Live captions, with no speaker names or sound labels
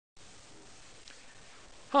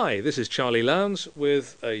Hi, this is Charlie Lowndes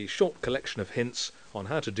with a short collection of hints on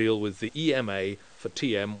how to deal with the EMA for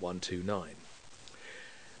TM129.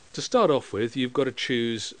 To start off with, you've got to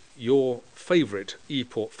choose your favourite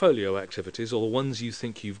ePortfolio activities, or the ones you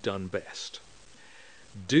think you've done best.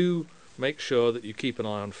 Do make sure that you keep an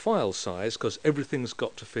eye on file size, because everything's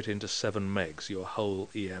got to fit into 7 megs, your whole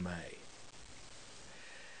EMA.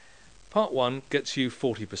 Part 1 gets you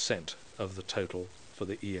 40% of the total for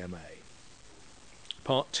the EMA.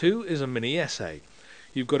 Part 2 is a mini essay.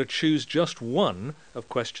 You've got to choose just one of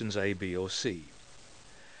questions A, B or C.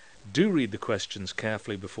 Do read the questions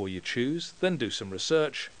carefully before you choose, then do some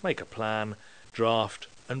research, make a plan, draft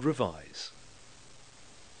and revise.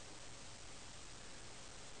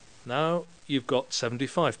 Now you've got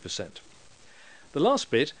 75%. The last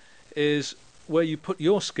bit is where you put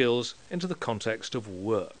your skills into the context of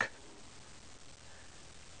work.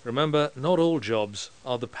 Remember, not all jobs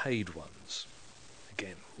are the paid ones.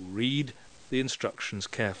 Again, read the instructions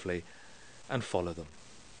carefully and follow them.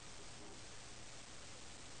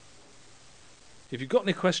 If you've got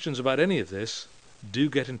any questions about any of this, do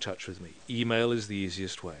get in touch with me. Email is the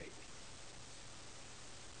easiest way.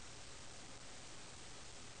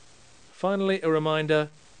 Finally, a reminder,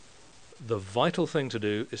 the vital thing to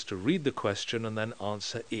do is to read the question and then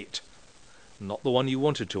answer it. Not the one you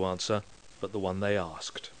wanted to answer, but the one they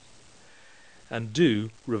asked. And do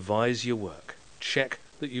revise your work. Check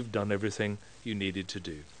that you've done everything you needed to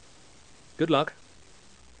do. Good luck.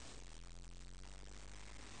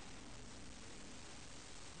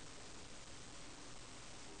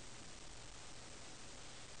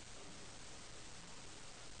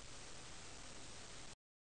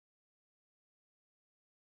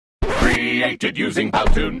 Created using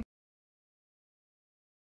Powtoon.